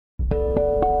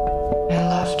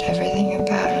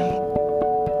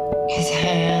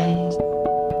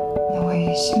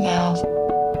Smell.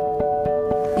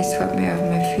 He swept me off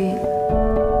my feet.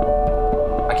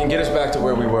 I can get us back to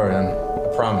where we were, Em. I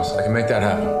promise. I can make that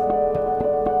happen.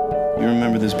 You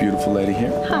remember this beautiful lady here?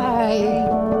 Hi.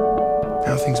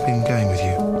 How have things been going with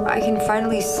you? I can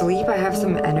finally sleep. I have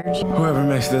some energy. Whoever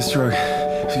makes this drug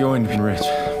is going to be rich.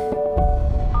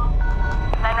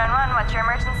 911, what's your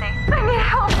emergency? I need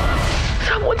help.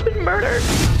 Someone's been murdered.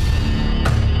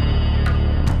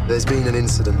 There's been an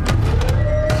incident.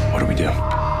 What do we do?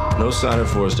 No sign of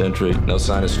forced entry, no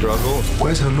sign of struggle.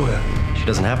 Where's her lawyer? She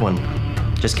doesn't have one.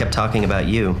 Just kept talking about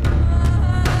you.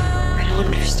 I don't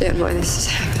understand why this is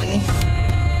happening.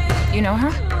 You know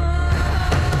her?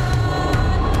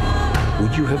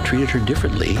 Would you have treated her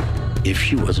differently if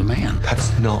she was a man?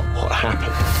 That's not what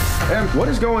happened. Em, what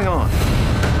is going on?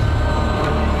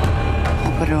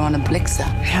 I'll put her on a Blixa.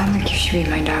 I don't think you should be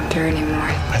my doctor anymore.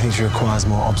 I think she requires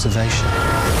more observation.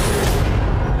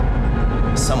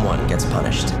 Someone gets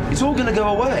punished. It's all gonna go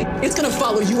away. It's gonna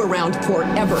follow you around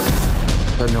forever.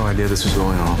 I had no idea this was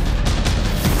going on.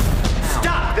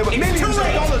 Stop! There were millions of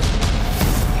dollars!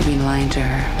 You've been lying to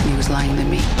her, and he was lying to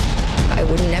me. I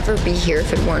would never be here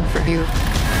if it weren't for you.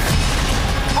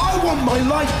 I want my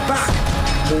life back!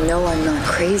 You know I'm not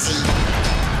crazy.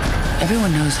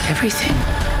 Everyone knows everything.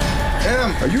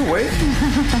 Em, are you awake?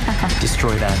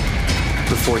 Destroy that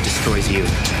before it destroys you.